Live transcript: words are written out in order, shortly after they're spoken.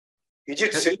Is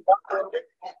it Yes. Srikanth?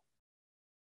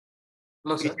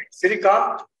 Hello, Is sir. it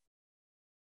Srikanth?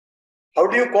 How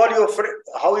do you call your friend?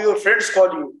 How your friends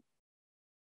call you?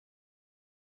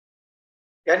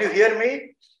 Can you hear me?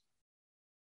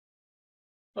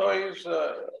 No, his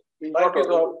He's mic not is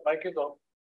audible. off. Mic is off.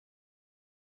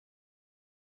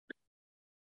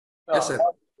 Yes, sir.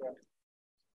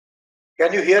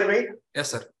 Can you hear me?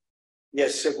 Yes, sir.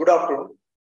 Yes. Good afternoon.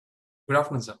 Good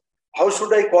afternoon, sir. How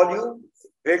should I call you?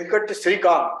 Venkat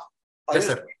Srikanth. Are Yes,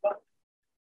 you sir.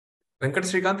 Venkata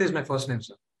Srikanth is my first name,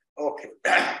 sir. Okay.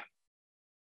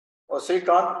 Oh,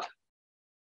 Srikanth,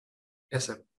 Yes,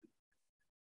 sir.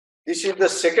 this is the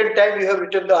second time you have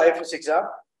written the IFS exam.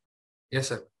 Yes,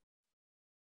 sir.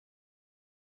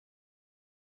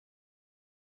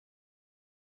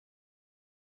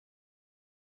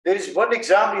 There is one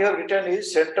exam you have written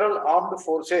is Central Armed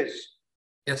Forces,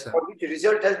 Yes, sir. for which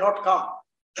result has not come.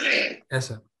 Yes,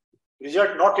 sir.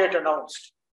 Result not yet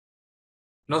announced.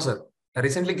 No, sir. I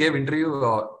recently gave interview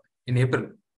in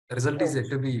April. The result is yet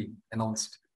to be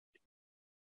announced.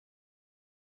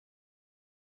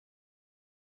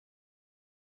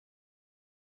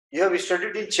 You have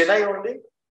studied in Chennai only?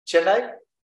 Chennai?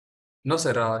 No,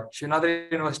 sir. Srinagar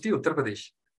University, Uttar Pradesh.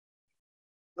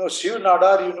 No, Shiv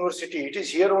Nadar University. It is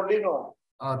here only, no?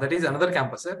 That is another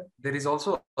campus, sir. There is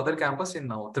also other campus in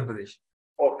Uttar Pradesh.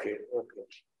 Okay, okay.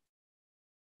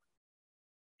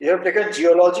 You have taken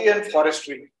geology and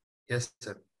forestry. Yes,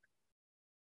 sir.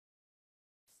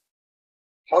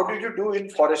 How did you do in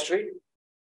forestry?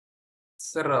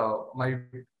 Sir,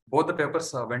 both the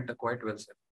papers went quite well,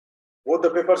 sir. Both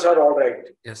the papers are all right.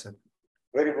 Yes, sir.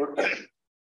 Very good.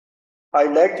 I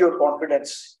like your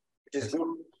confidence. It is Yes.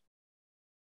 good.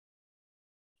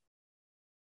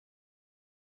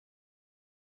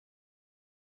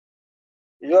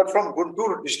 You are from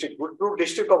Guntur district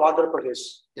of Andhra Pradesh.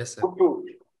 Yes, sir. Guntur.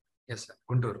 Yes, sir.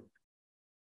 Guntur.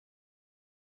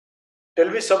 Tell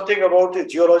me something about the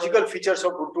geological features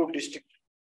of Guntur district.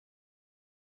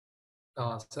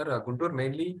 Sir, Guntur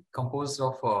mainly composed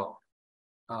of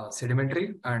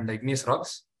sedimentary and igneous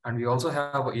rocks, and we also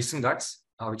have Eastern Ghats,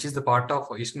 which is the part of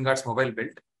Eastern Ghats mobile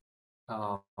belt,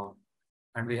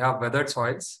 and we have weathered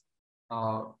soils,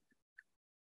 and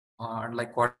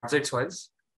like quartzite soils.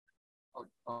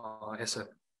 Yes, sir.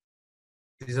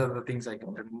 These are the things I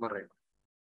can remember right.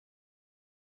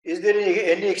 Is there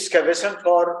any excavation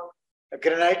for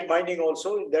granite mining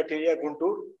also in that area,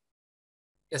 Guntur?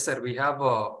 Yes, sir. We have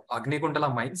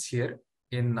Agnikundala mines here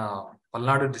in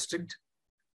Palnadu district,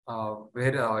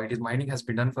 where it is mining has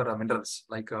been done for minerals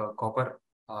like copper,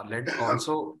 lead.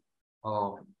 Also,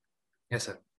 yes,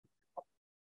 sir.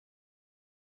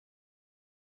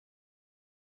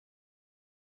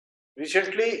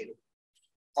 Recently,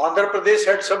 Andhra Pradesh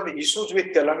had some issues with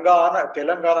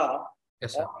Telangana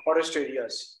Yes, sir. forest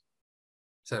areas.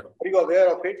 Sir, Are you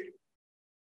aware of it?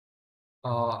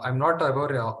 I'm not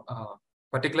aware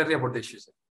particularly about the issues.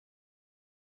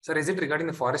 Sir, is it regarding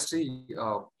the forestry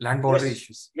land boundary Yes.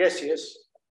 issues? Yes, yes.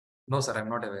 No, sir, I'm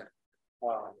not aware.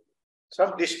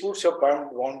 Some disputes of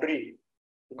boundary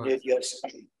in Okay. areas.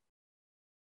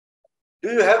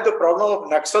 Do you have the problem of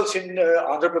Naxals in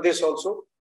Andhra Pradesh also?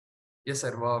 Yes,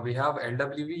 sir. We have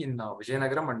LWV in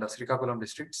Vijayanagaram and Srikakulam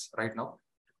districts right now,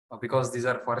 because these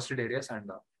are forested areas and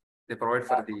they provide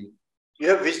for the. You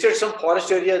have visited some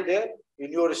forest areas there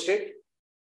in your state?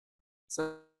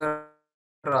 Sir,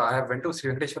 I have went to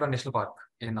Sri Venkateshwara National Park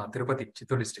in Tirupati,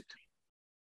 Chittoor district.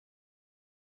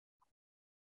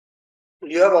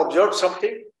 You have observed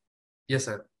something? Yes,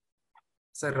 sir.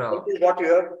 Sir, What is what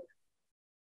you have?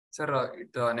 sir,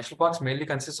 the national parks mainly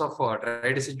consists of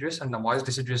dry deciduous and moist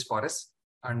deciduous forests,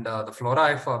 and the flora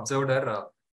I've observed are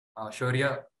Shoria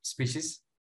species,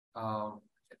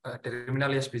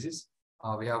 Terminalia species.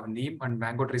 We have neem and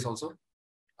mango trees also.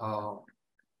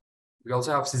 We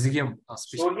also have Syzygium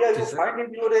species. Soria you find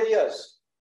in your areas?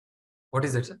 What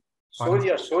is that, sir?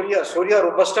 Pardon, Soria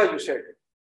robusta, you said.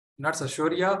 not sir,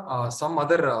 Shoria, some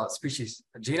other species.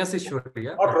 Genus is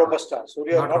Shoria. Not robusta.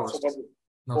 Soria, not not robusta. Soria.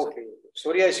 No, sir. Okay.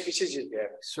 Soria species is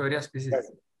there. Shoria species. Right.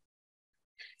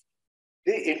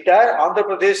 The entire Andhra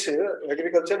Pradesh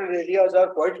agricultural areas are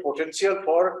quite potential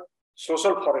for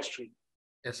social forestry.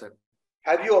 Yes, sir.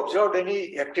 Have you observed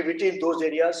any activity in those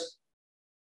areas?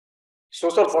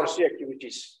 Social forestry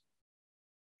activities.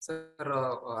 Sir,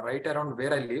 right around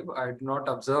where I live, I do not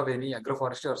observe any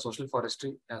agroforestry or social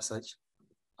forestry as such.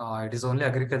 It is only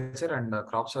agriculture, and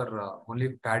crops are only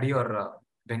paddy or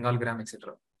Bengal gram,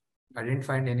 etc. I didn't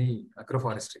find any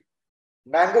agroforestry.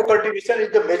 Mango cultivation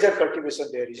is the major cultivation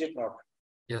there, is it not?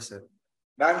 Yes, sir.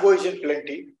 Mango is in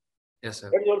plenty. Yes, sir.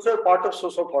 That is also a part of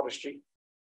social forestry.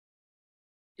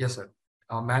 Yes, sir.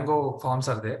 mango farms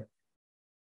are there.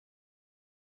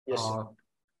 Yes.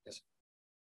 Yes.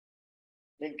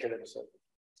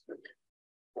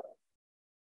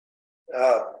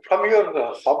 From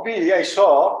your hobby, I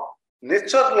saw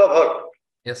nature lover.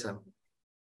 Yes, sir.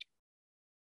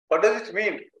 What does it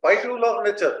mean? Why do you love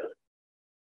nature?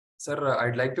 Sir,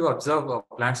 I'd like to observe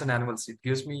plants and animals. It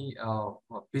gives me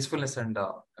peacefulness and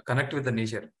connect with the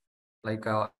nature. Like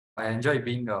I enjoy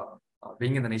being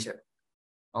in the nature.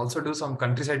 Also do some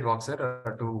countryside walks, sir,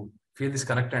 to feel this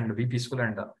connect and be peaceful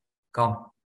and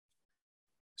calm.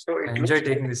 So I enjoy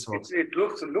taking these walks. It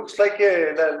looks like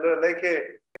a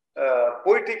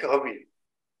poetic hobby.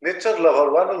 Nature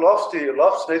lover, one who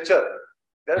loves nature.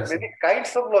 There are many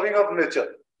kinds of loving of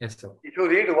nature. Yes, sir. If you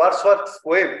read Wordsworth's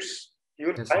poems, you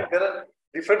will find there are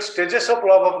different stages of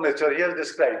love of nature he has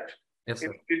described in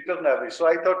Filter Navy. So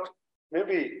I thought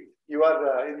maybe you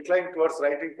are inclined towards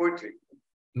writing poetry.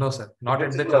 No, sir. Not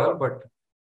at that level, but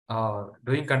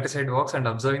doing countryside walks and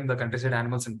observing the countryside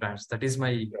animals and plants. That is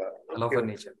my love for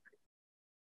nature.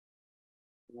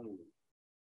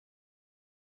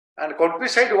 And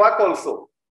countryside walk also.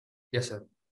 Yes, sir.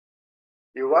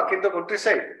 You walk in the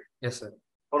countryside? Yes, sir.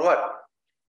 For what?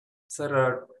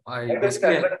 Sir, I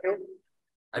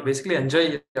basically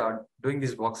enjoy doing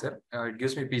these walks, sir. It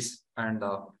gives me peace and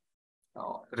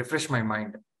refresh my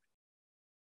mind.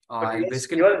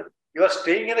 You are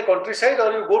staying in the countryside,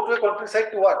 or you go to a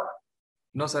countryside to what?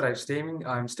 No, sir.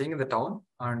 I'm staying in the town,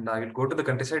 and I will go to the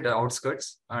countryside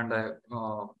outskirts and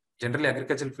generally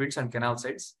agricultural fields and canal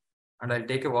sites, and I'll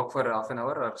take a walk for half an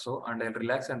hour or so, and I'll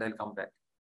relax and I'll come back.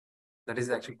 That is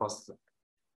the actual process.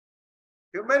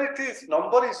 Humanity's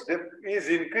number is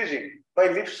increasing by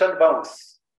leaps and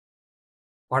bounds.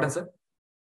 Pardon, sir?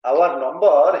 Our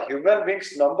number, human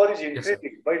beings' number is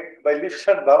increasing by leaps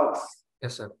and bounds.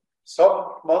 Yes, sir.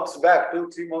 Some months back,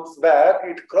 2-3 months back,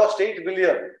 it crossed 8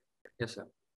 billion. Yes, sir.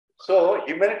 So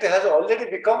humanity has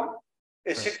already become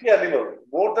a city animal.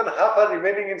 More than half are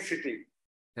remaining in city.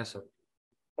 Yes, sir.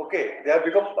 Okay, they have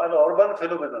become an urban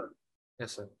phenomenon.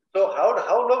 Yes, sir. So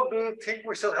how long do you think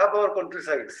we shall have our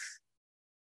countrysides?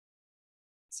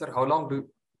 Sir, how long do?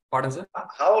 Pardon, sir?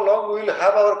 How long we will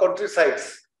have our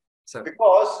countrysides? Sir.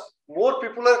 Because more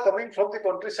people are coming from the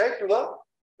countryside to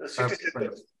the city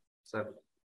centers. Sir.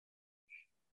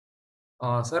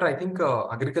 Sir, I think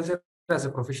agriculture as a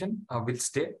profession will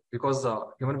stay because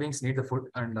human beings need the food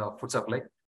and food supply.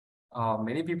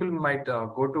 Many people might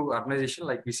go to urbanization,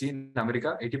 like we see in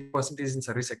America. 80% is in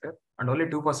service sector and only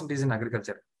 2% is in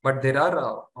agriculture. But there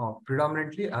are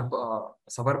predominantly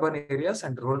suburban areas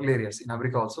and rural areas in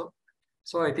America also.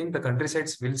 So I think the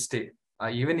countrysides will stay,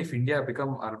 even if India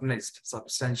become urbanized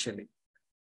substantially.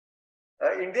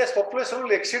 India's population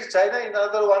will exceed China in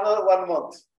another 1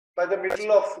 month by the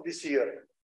middle of this year.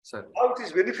 Sir. How it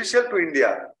is beneficial to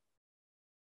India?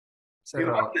 Sir,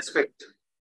 in what respect?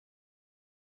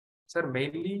 Sir,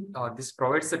 mainly this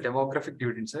provides the demographic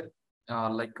dividend, sir.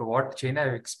 Like what China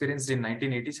experienced in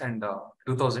 1980s and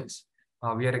 2000s.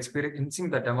 We are experiencing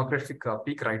the demographic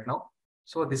peak right now.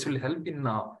 So this will help in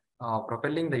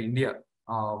propelling the India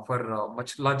for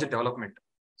much larger development.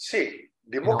 See,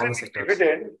 demographic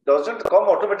dividend doesn't come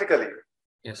automatically.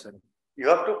 Yes, sir. You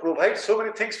have to provide so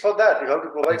many things for that. You have to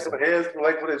provide for health,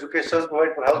 provide for education,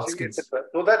 provide for housing, etc.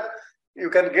 So that you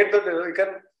can get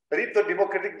reap the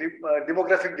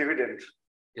demographic dividend.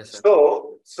 Yes, sir.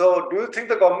 So do you think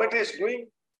the government is doing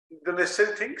the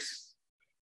necessary things?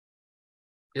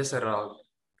 Yes, sir.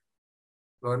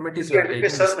 Government is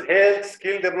education, health,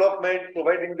 skill development,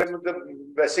 providing them with the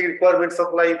basic requirements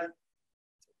of life.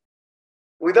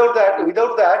 Without that,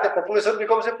 the population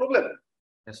becomes a problem.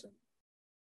 Yes, sir.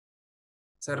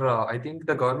 Sir, I think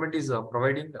the government is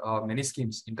providing many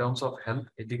schemes in terms of health,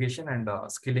 education, and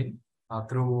skilling.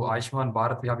 Through Ayushman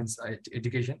Bharat, we have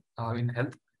education in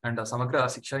health and Samagra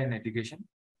Shiksha in education,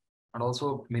 and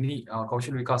also many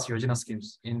Kaushal Vikas Yojana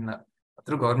schemes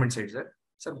through government side, sir.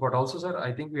 Sir, but also, sir,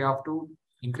 I think we have to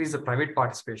increase the private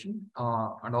participation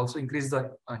and also increase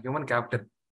the human capital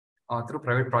through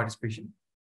private participation.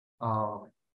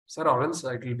 Sir, or else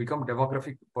it will become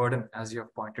demographic burden, as you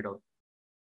have pointed out.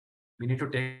 We need to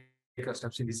take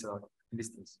steps in these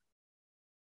things.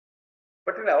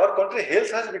 But in our country,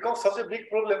 health has become such a big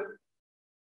problem,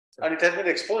 and it has been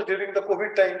exposed during the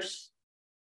COVID times.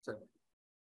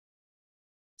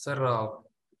 Sir,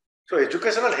 so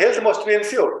educational health must be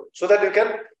ensured so that you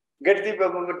can get the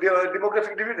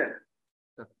demographic dividend.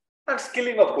 Sir. And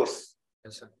skilling, of course.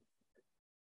 Yes, sir.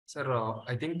 Sir,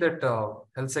 I think that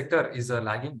health sector is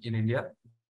lagging in India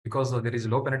because there is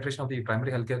low penetration of the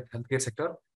primary healthcare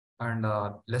sector and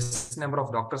less number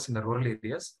of doctors in the rural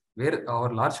areas. where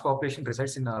our large population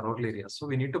resides in rural areas. So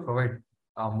we need to provide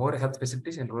more health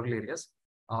facilities in rural areas.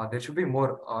 There should be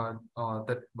more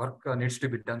that work needs to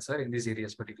be done, sir, in these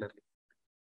areas particularly.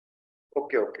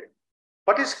 Okay.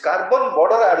 What is carbon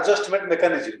border adjustment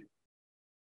mechanism?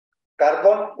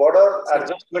 Carbon border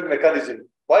adjustment mechanism.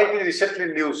 Why it is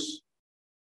recently news?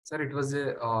 Sir, it was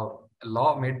a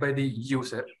law made by the EU,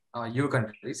 sir, EU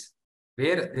countries,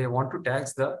 where they want to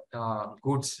tax the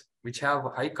goods which have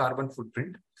high carbon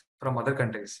footprint from other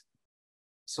countries,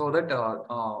 so that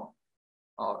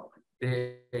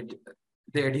they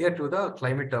adhere to the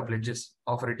climate pledges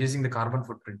of reducing the carbon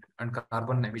footprint and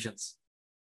carbon emissions.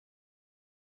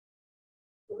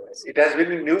 It has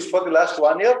been in news for the last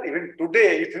 1 year. Even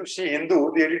today, if you see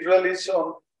Hindu, the editorial is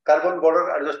on carbon border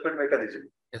adjustment mechanism.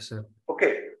 Yes, sir.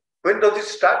 Okay. When does it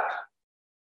start?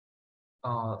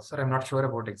 Sir, I'm not sure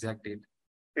about exact date.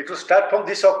 It will start from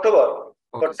this October.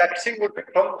 Okay, but taxing would be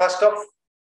from 1st of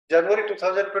January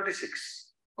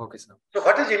 2026. Okay, sir. So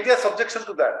what is India's objection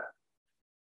to that?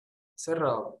 Sir,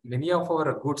 many of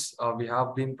our goods we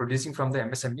have been producing from the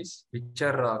MSMEs, which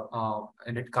are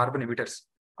net carbon emitters.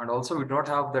 And also we do not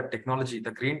have the technology, the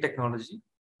green technology,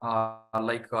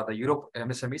 like the Europe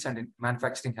MSMEs and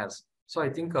manufacturing has. So I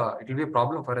think it will be a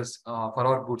problem for us, for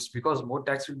our goods, because more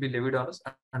tax will be levied on us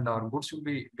and our goods will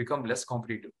become less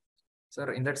competitive.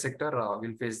 Sir, in that sector,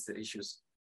 we'll face the issues.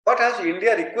 What has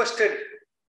India requested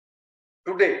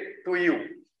today to EU?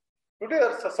 Today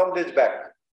or some days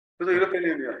back to the European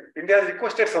Union? India has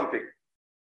requested something.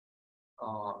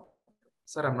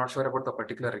 Sir, I'm not sure about the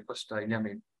particular request India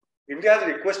made. India has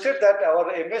requested that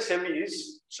our MSMEs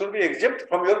should be exempt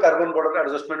from your carbon border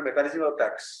adjustment mechanism of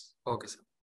tax. Okay, sir.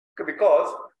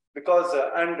 Because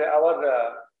and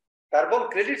our carbon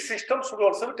credit system should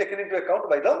also be taken into account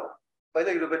by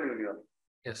the European Union.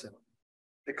 Yes, sir.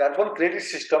 The carbon credit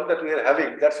system that we are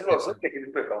having, that should also be taken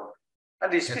into account.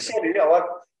 And especially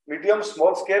our medium,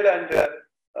 small scale and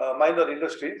minor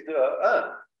industries,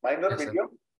 medium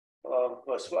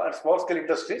and small scale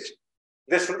industries,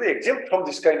 they should be exempt from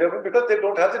this kind of, because they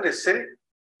don't have the necessary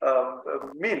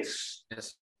means.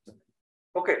 Yes.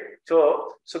 Okay,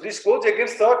 so this goes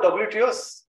against the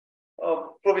WTO's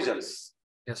provisions.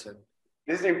 Yes, sir.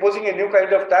 This is imposing a new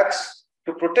kind of tax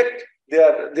to protect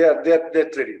their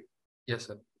trading. Yes,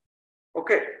 sir.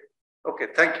 Okay.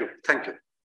 Thank you. Thank you,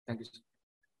 sir.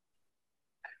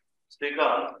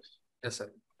 Srikanth. Yes,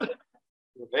 sir.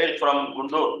 Where from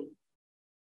Guntur?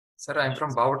 Sir, I'm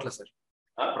from Bavatla, sir.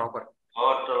 Huh? Proper.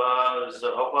 Bavatla is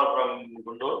how far from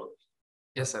Guntur?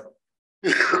 Yes, sir.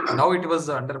 Now it was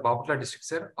under Bavatla district,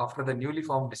 sir, after the newly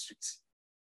formed districts.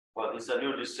 Well, it's a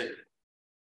new district.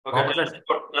 Okay, tell us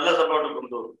about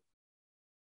Guntur.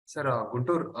 Sir,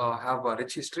 Guntur have a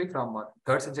rich history from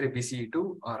 3rd century BCE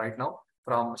to right now,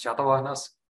 from Shatavahanas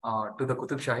to the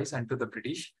Qutub Shahis and to the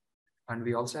British. And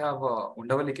we also have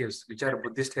Undavali caves, which are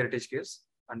Buddhist heritage caves,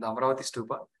 and the Amaravati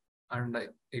Stupa. And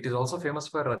it is also famous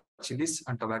for chilies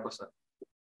and tobacco, sir.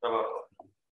 Tobacco.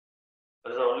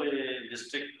 That is the only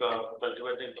district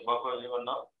cultivating tobacco even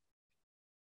now.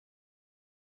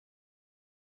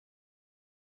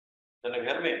 Can you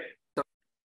hear me?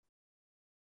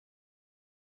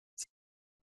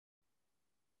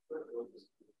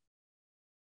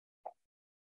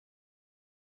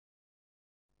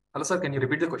 Hello, sir. Can you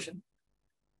repeat the question?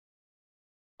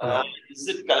 Is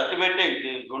it cultivating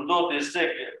the Guntur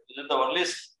district? Is it the only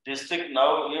district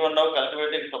now, even now,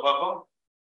 cultivating tobacco?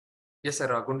 Yes, sir.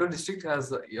 Guntur district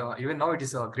has, even now it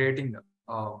is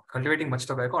cultivating much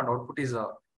tobacco, and output is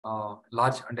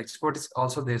large, and export is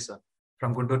also there, sir,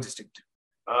 from Guntur district.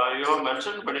 You have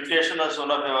mentioned meditation as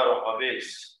one of your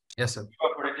hobbies. Yes, sir.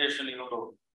 What meditation you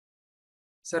do?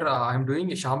 Sir, I am doing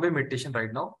a Shambhay meditation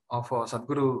right now of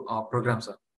Sadhguru program,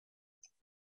 sir.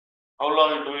 How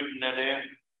long you do it in a day?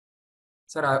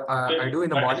 Sir, I do in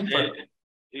the morning.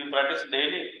 You practice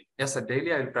daily? Yes, sir.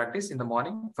 Daily I will practice in the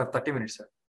morning for 30 minutes, sir.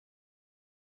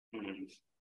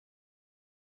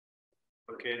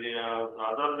 Okay, the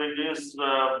other thing is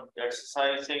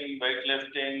exercising,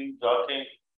 weightlifting, jogging.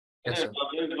 Yes, sir.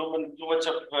 Too much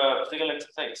of physical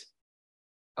exercise?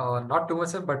 Not too much,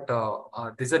 sir, but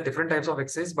these are different types of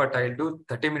exercise, but I'll do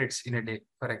 30 minutes in a day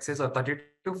for exercise, or 30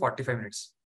 to 45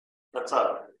 minutes. That's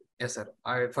all. Yes, sir.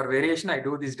 For variation, I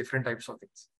do these different types of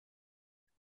things.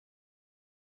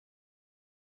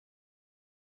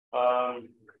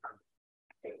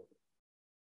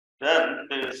 Then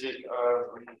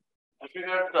looking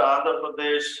at Andhra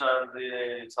Pradesh and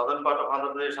the southern part of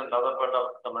Andhra Pradesh and the other part of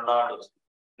Tamil Nadu,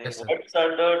 the white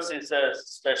standards is a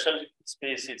special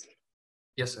species.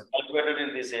 Yes, sir. Cultivated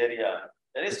in this area.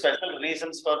 Any special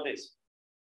reasons for this?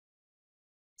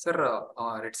 Sir,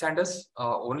 red sanders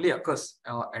only occurs,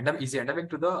 is endemic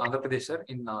to the Andhra Pradesh, sir,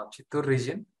 in Chittoor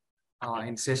region,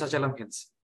 in Seshachalam Hills.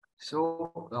 So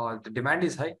the demand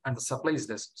is high and the supply is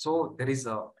less. So there is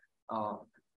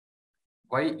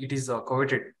why it is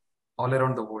coveted all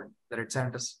around the world. The red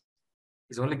sanders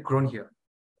is only grown here.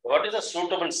 What is a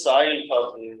suitable soil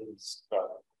for this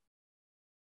crop?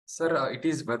 Sir, it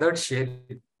is weathered shale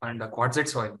and quartzite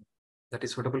soil that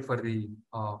is suitable for the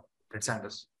red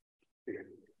sanders.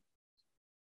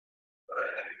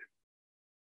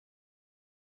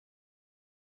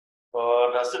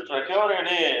 Does it require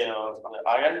any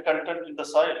iron content in the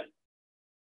soil?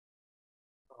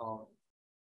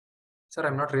 Sir,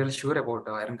 I'm not really sure about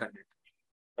iron content.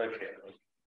 Okay.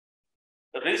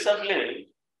 Recently,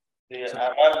 the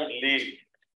Arab League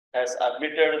has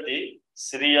admitted the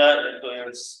Syria into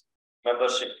its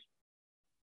membership,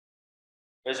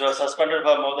 which was suspended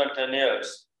for more than 10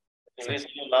 years.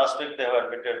 Recently, last week, they have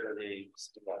admitted the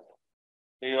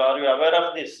Syria. Are you aware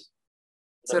of this?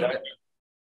 Sir,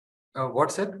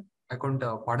 what, sir? I couldn't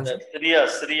pardon, sir.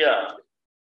 Syria.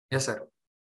 Yes, sir.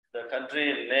 The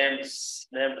country named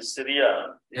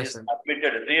Syria is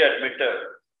readmitted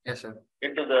yes, sir.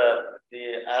 into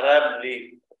the Arab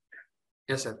League.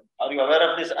 Yes, sir. Are you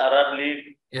aware of this Arab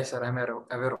League? Yes, sir. I'm aware of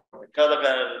it. Which are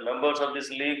the members of this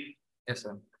league? Yes,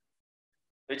 sir.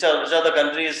 Which are the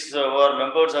countries who are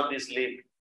members of this league?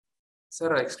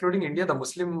 Sir, excluding India, the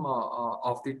Muslim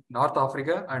of the North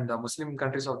Africa and the Muslim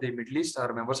countries of the Middle East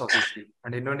are members of this league,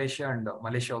 and Indonesia and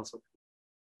Malaysia also.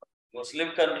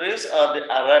 Muslim countries or the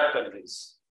Arab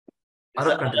countries?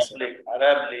 Arab countries.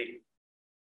 Arab League.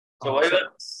 So why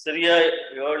was Syria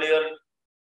earlier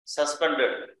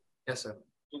suspended? Yes, sir.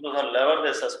 2011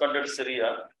 they suspended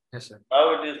Syria. Yes, sir.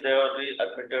 Now they have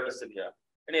readmitted Syria.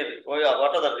 Anyway,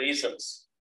 what are the reasons?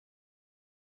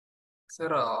 Sir,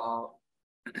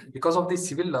 because of the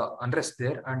civil unrest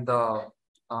there and the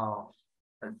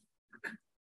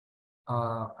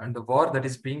war that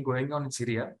is being going on in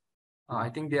Syria, I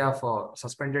think they have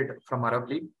suspended from Arab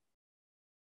League,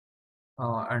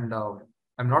 and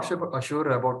I'm not sure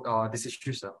about this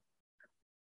issue, sir.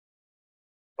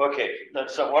 Okay,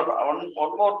 that's one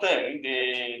more thing.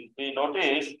 We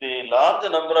noticed the large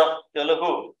number of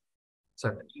Telugu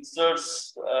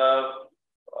inserts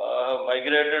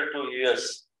migrated to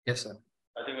US. Yes, sir.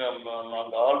 I think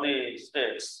among all the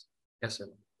states. Yes, sir.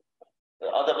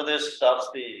 Andhra Pradesh tops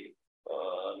the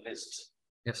list.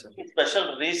 Yes, sir.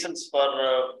 Special reasons for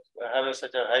having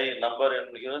such a high number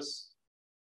in US?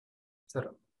 Sir,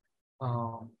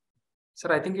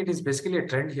 sir, I think it is basically a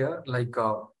trend here. Like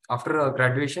after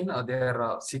graduation, they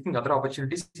are seeking other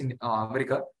opportunities in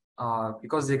America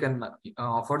because they can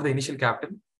afford the initial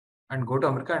capital and go to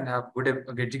America and have good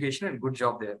education and good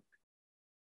job there.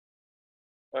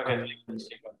 Okay.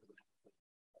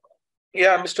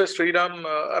 Yeah, Mr. Sriram,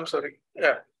 I'm sorry.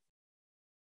 Yeah.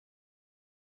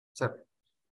 Sir.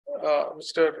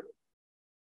 Mr.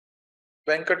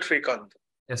 Venkata Srikanth.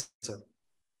 Yes, sir.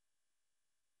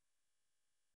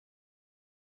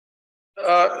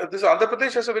 This Andhra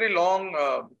Pradesh has a very long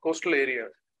coastal area.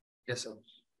 Yes, sir.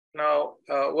 Now,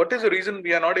 what is the reason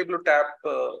we are not able to tap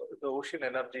the ocean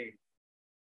energy?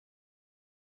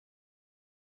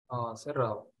 Sir,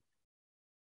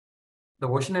 the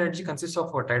ocean energy consists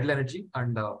of tidal energy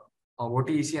and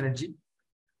OTEC energy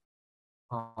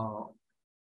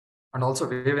and also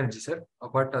wave energy, sir.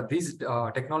 But these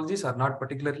technologies are not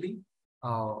particularly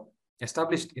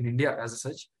established in India as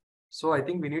such. So I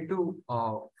think we need to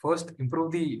first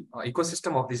improve the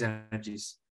ecosystem of these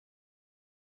energies.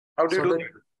 How do you do that?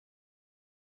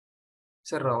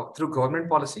 Sir, through government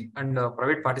policy and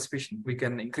private participation, we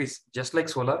can increase, just like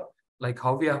solar, like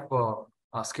how we have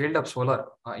scaled up solar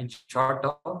in short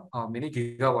term, many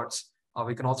gigawatts.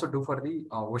 We can also do for the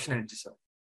ocean energy, sir,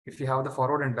 if we have the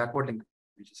forward and backward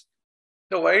linkages.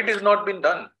 So why it is not been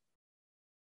done?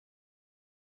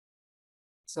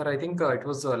 Sir, I think it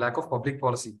was a lack of public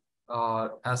policy.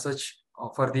 As such,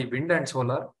 for the wind and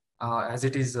solar, as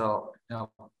it is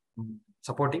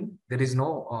supporting, there is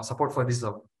no support for this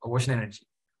ocean energy.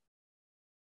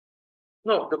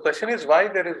 No, the question is why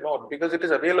there is not, because it is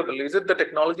available. Is it the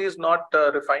technology is not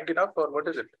refined enough, or what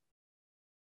is it?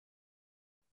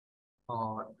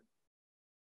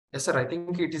 Yes, sir. I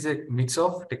think it is a mix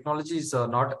of technology is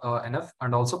not enough,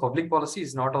 and also public policy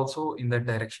is not also in that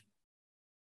direction.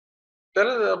 Tell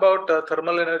us about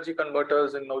thermal energy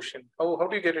converters in ocean. How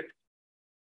do you get it?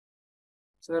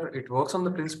 Sir, it works on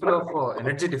the principle of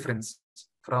energy difference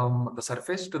from the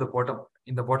surface to the bottom.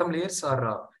 In the bottom layers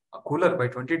are cooler by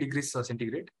 20 degrees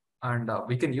centigrade, and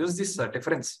we can use this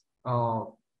difference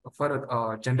for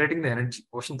generating the energy,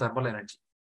 ocean thermal energy.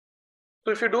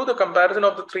 So if you do the comparison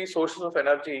of the three sources of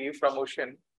energy from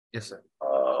ocean, yes, sir.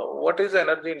 What is the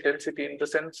energy intensity, in the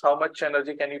sense how much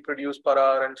energy can you produce per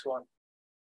hour and so on?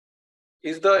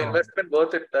 Is the investment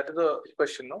worth it? That is the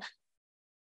question, no?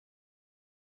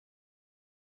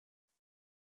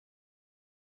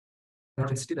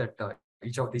 Intensity that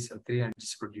each of these three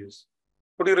energies produce.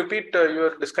 Could you repeat? You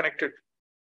are disconnected.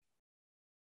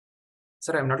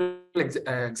 Sir, I'm not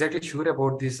exactly sure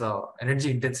about this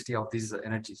energy intensity of these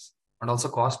energies, and also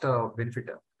cost benefit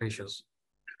ratios.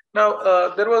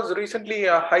 Now, there was recently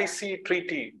a high sea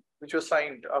treaty which was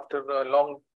signed after a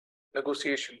long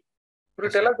negotiation. Could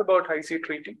you tell us about high sea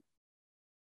treaty?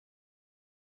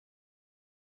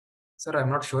 Sir, I'm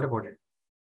not sure about it.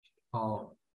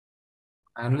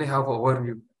 I only have an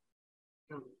overview.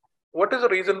 What is the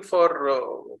reason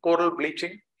for coral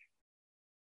bleaching?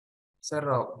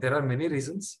 Sir, there are many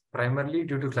reasons, primarily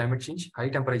due to climate change, high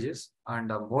temperatures, and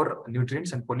more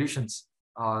nutrients and pollutions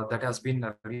that has been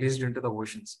released into the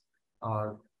oceans.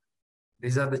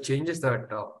 These are the changes that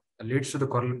leads to the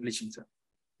coral bleaching, sir.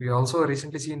 We also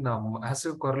recently seen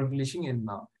massive coral bleaching in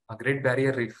a Great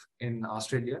Barrier Reef in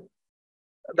Australia.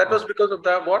 That was because of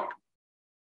the what?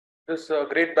 This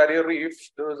Great Barrier Reef,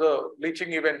 there was a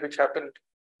bleaching event which happened.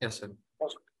 Yes, sir.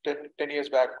 10 years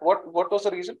back. What was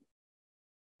the reason?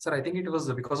 Sir, I think it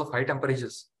was because of high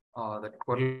temperatures that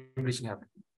coral bleaching happened.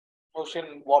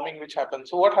 Ocean warming which happened.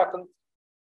 So what happened?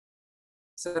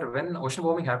 Sir, when ocean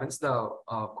warming happens, the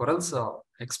corals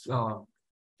expel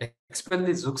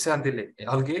the zooxanthellae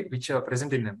algae which are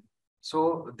present in them.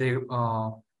 So they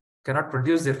cannot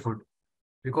produce their food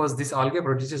because this algae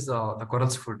produces the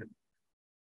coral's food.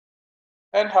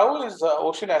 And how is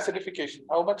ocean acidification?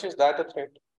 How much is that a threat?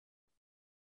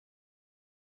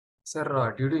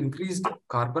 Sir, due to increased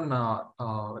carbon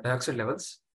dioxide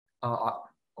levels,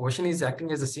 ocean is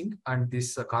acting as a sink, and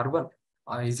this carbon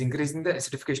is increasing the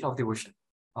acidification of the ocean.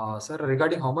 Sir,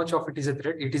 regarding how much of it is a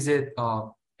threat, it is a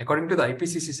according to the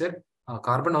IPCC, sir,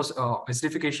 carbon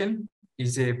acidification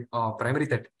is a primary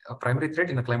threat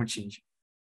in the climate change.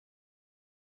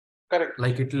 Correct.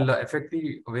 Like it will affect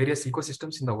the various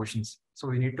ecosystems in the oceans. So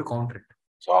we need to counter it.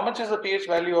 So how much is the pH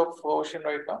value of ocean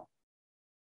right now?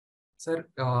 Sir,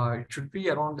 it should be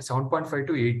around 7.5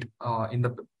 to 8 in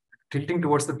the tilting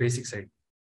towards the basic side.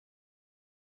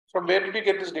 From where did you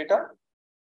get this data?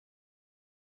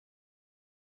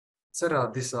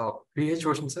 Sir, this pH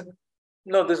ocean, sir?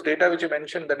 No, this data which you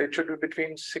mentioned that it should be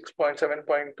between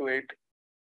 6.7 to 8.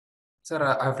 Sir,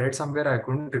 I've read somewhere, I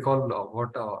couldn't recall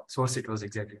what source it was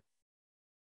exactly.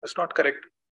 That's not correct.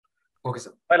 Okay,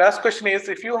 sir. My last question is,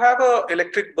 if you have an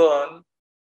electric burn,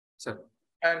 sir,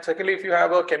 and secondly, if you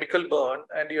have a chemical burn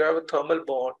and you have a thermal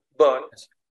burn, yes,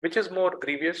 which is more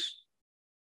grievous?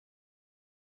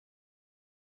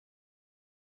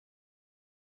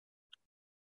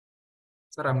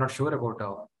 Sir, I'm not sure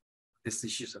about this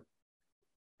issue, sir.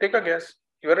 Take a guess.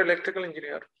 You are an electrical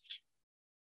engineer.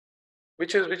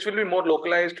 Which will be more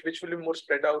localized? Which will be more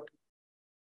spread out?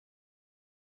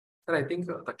 Sir, I think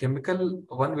the chemical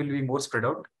one will be more spread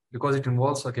out because it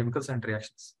involves chemicals and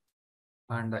reactions,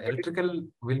 and electrical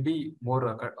will be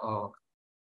more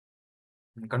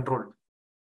controlled.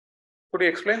 Could you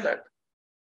explain that?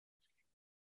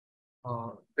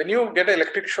 When you get an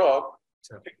electric shock,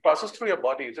 sir, it passes through your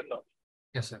body, is it not?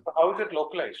 Yes, sir. So how is it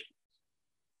localized?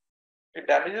 It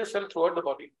damages cell throughout the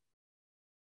body.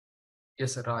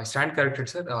 Yes, sir. I stand corrected,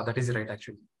 sir. That is right,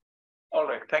 actually. All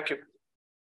right. Thank you.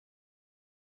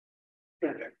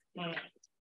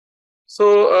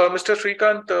 So, Mr.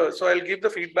 Srikanth, so I'll give the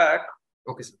feedback.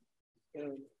 Okay, sir.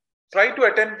 Try to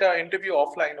attend the interview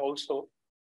offline also.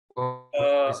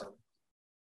 Okay, sir.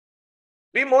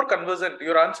 Be more conversant.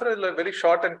 Your answer is very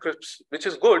short and crisp, which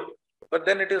is good, but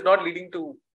then it is not leading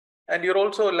to. And you're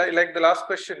also like the last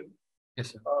question.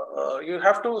 Yes, sir. You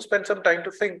have to spend some time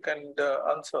to think and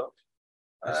answer.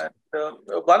 Yes, and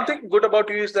one thing good about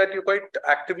you is that you're quite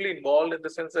actively involved, in the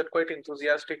sense that quite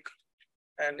enthusiastic,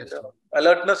 and yes,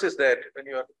 alertness is there when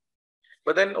you are.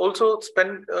 But then also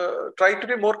try to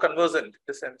be more conversant in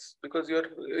the sense, because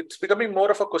it's becoming more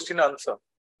of a question answer.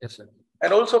 Yes, sir.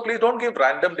 And also, please don't give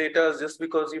random data just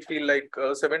because you feel like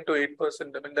 7 to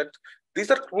 8%. I mean, that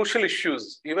these are crucial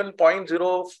issues. Even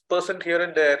 0.0% here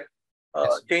and there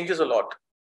changes a lot.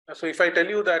 So if I tell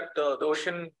you that the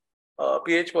ocean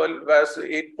pH was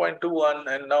 8.21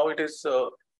 and now it is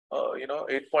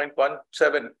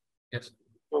 8.17. Yes.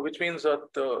 So which means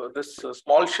that this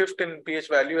small shift in pH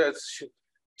value has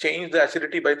changed the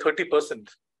acidity by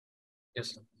 30%.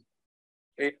 Yes, sir.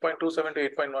 8.27 to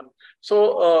 8.1.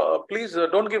 So please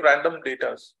don't give random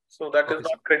data. So that is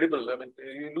not credible. I mean,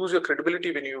 you lose your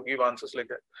credibility when you give answers like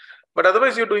that. But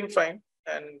otherwise, you're doing fine.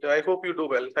 And I hope you do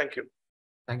well. Thank you.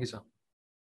 Thank you, sir.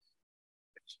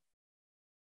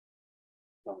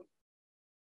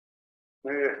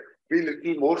 Be a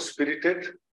little more spirited.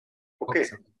 Okay.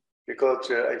 Sir. Because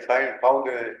I found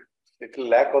a little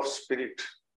lack of spirit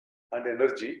and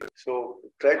energy. So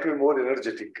try to be more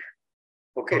energetic.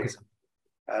 Okay. Sir.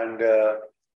 And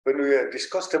when we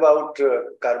discussed about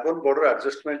carbon border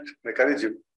adjustment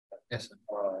mechanism, yes, sir.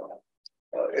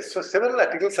 So several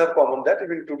articles have come on that.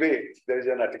 Even today, there is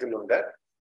an article on that.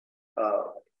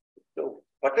 So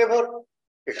whatever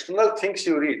external things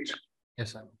you read,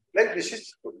 yes, sir. Like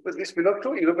this belongs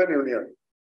to European Union.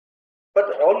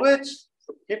 But always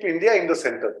keep India in the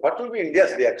center. What will be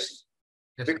India's reaction?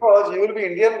 Yes, because you will be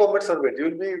Indian government servant. You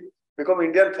will become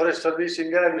Indian Forest Service,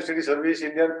 Indian Administrative Service,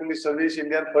 Indian Police Service,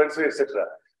 Indian Forestry, etc.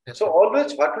 Yes, so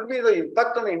always what will be the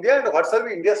impact on India and what will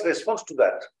be India's response to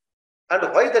that?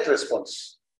 And why that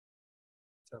response?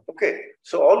 Sure. Okay.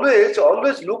 So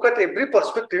always look at every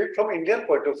perspective from Indian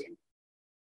point of view.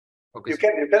 Okay, you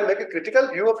can make a critical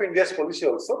view of India's policy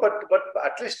also, but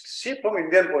at least see from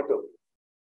Indian point of view.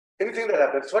 Anything that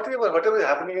happens, whatever is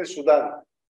happening in Sudan,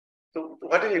 so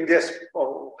what is India's?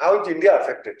 How is India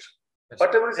affected? Yes.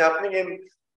 Whatever is happening in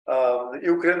the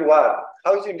Ukraine war,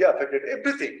 how is India affected?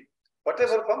 Everything,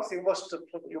 whatever comes, you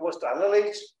must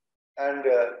analyze and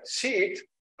see it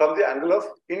from the angle of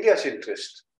India's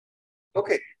interest.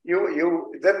 Okay,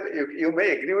 you may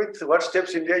agree with what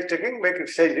steps India is taking, may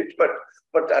criticize it,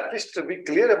 but at least be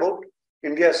clear about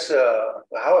India's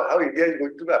how India is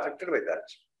going to be affected by that.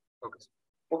 Okay.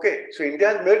 Okay, so India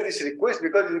has made this request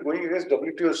because it is going against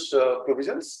WTO's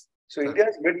provisions. So India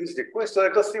has made this request. So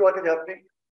let us see what is happening.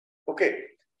 Okay,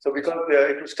 so because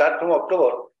it will start from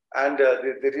October and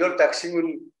the real taxing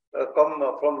will come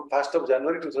from 1st of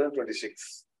January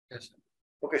 2026. Yes.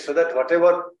 Okay, so that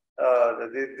whatever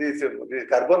the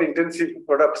carbon intensive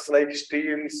products like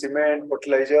steel, cement,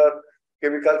 fertilizer,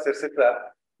 chemicals,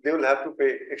 etc., they will have to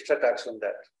pay extra tax on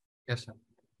that. Yes, sir.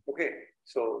 Okay.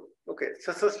 So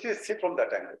see from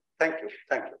that angle. Thank you.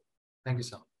 Thank you,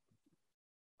 sir.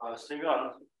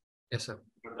 Srikanth. Yes, sir.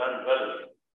 You've done well.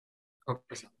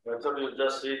 Okay, sir. I thought you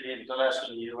just see the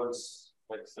international events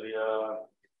like Syria,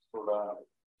 Sudan.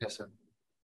 Yes, sir.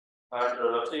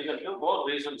 And you can give more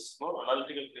reasons, more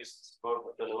analytical reasons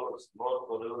about the Telugus, more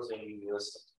Kollurus in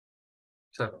US.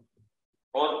 Sir.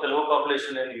 More Telugu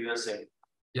population in USA.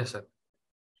 Yes, sir.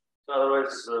 So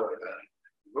otherwise,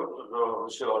 good.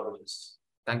 Wish you all the best.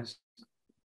 Thanks.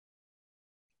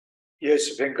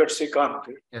 Yes, Venkata Srikanth.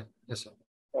 Yes, sir.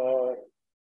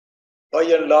 By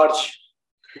and large,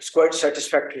 it's quite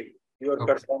satisfactory. Your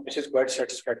performance is quite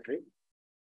satisfactory.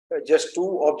 Just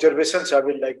two observations I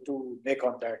would like to make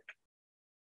on that.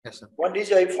 Yes, sir. One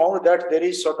is I found that there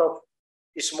is sort of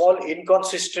a small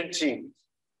inconsistency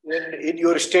in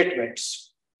your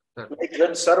statements. Sir. Like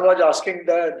when sir was asking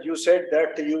that, you said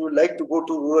that you like to go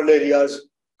to rural areas,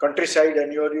 countryside,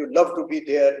 and you love to be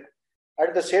there.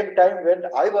 At the same time, when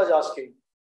I was asking,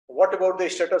 what about the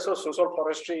status of social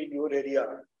forestry in your area?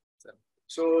 Sir.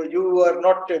 So you are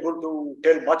not able to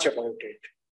tell much about it.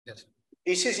 Yes.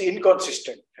 This is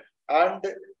inconsistent. And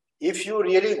if you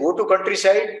really go to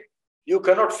countryside, you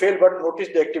cannot fail but notice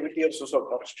the activity of social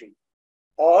forestry.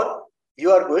 Or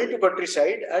you are going to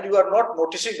countryside and you are not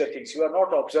noticing the things, you are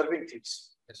not observing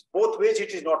things. Yes. Both ways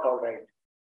it is not all right.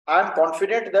 I am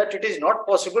confident that it is not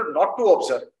possible not to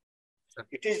observe. Sir.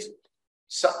 It is,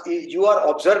 you are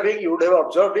observing, you would have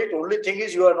observed it. Only thing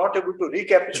is you are not able to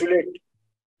recapitulate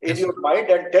in your mind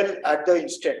and tell at the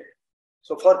instant.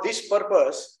 So for this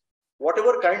purpose,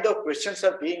 whatever kind of questions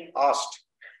are being asked,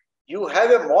 you have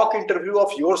a mock interview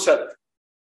of yourself,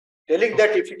 telling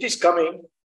that if it is coming,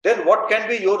 then what can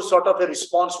be your sort of a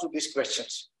response to these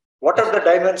questions? What are the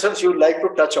dimensions you would like to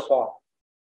touch upon?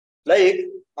 Like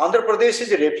Andhra Pradesh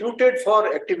is reputed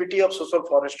for activity of social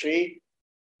forestry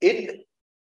in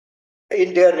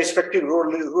their respective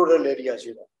rural areas,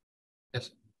 you know. Yes.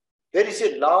 There is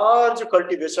a large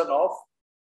cultivation of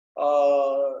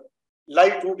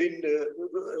lightwood in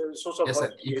social yes,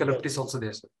 forestry. Yes, eucalyptus also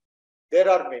there, sir. There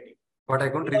are many. But I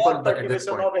couldn't recall that at this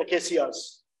cultivation point. of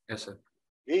acacias. Yes, sir.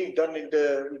 Being done and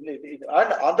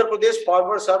Andhra Pradesh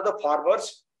farmers are the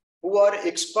farmers who are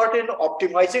expert in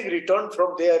optimizing return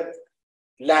from their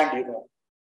land, you know.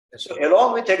 Yes, so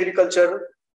along with agriculture,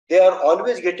 they are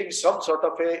always getting some sort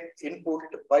of a input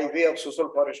by way of social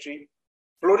forestry.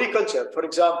 Floriculture, for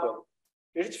example,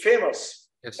 it is famous.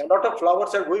 Yes. A lot of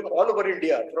flowers are going all over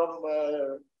India.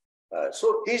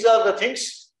 So these are the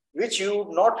things which you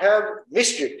would not have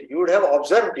missed it. You would have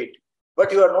observed it,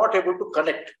 but you are not able to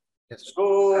connect. Yes.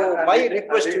 So my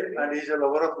request and he is a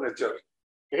lover of nature.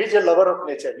 He is a lover of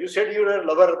nature. You said you are a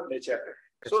lover of nature.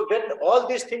 So when all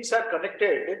these things are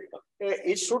connected,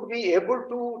 it should be able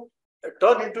to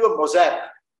turn into a mosaic.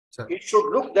 Sir. It should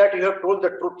look that you have told the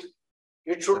truth.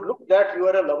 It should look that you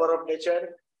are a lover of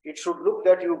nature. It should look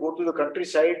that you go to the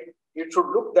countryside. It should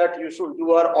look that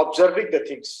you are observing the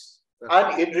things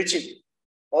and enriching.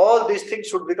 All these things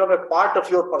should become a part of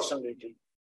your personality.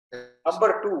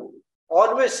 Number two,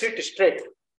 always sit straight.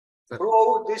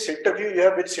 Throughout this interview, you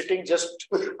have been sitting just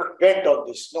bent on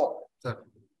this. No. Sir.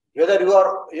 Whether you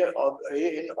are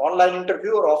in online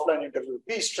interview or offline interview,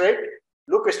 be straight,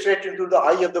 look straight into the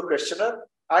eye of the questioner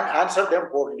and answer them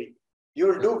boldly. You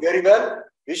will do very well.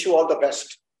 Wish you all the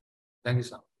best. Thank you,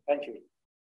 sir. Thank you.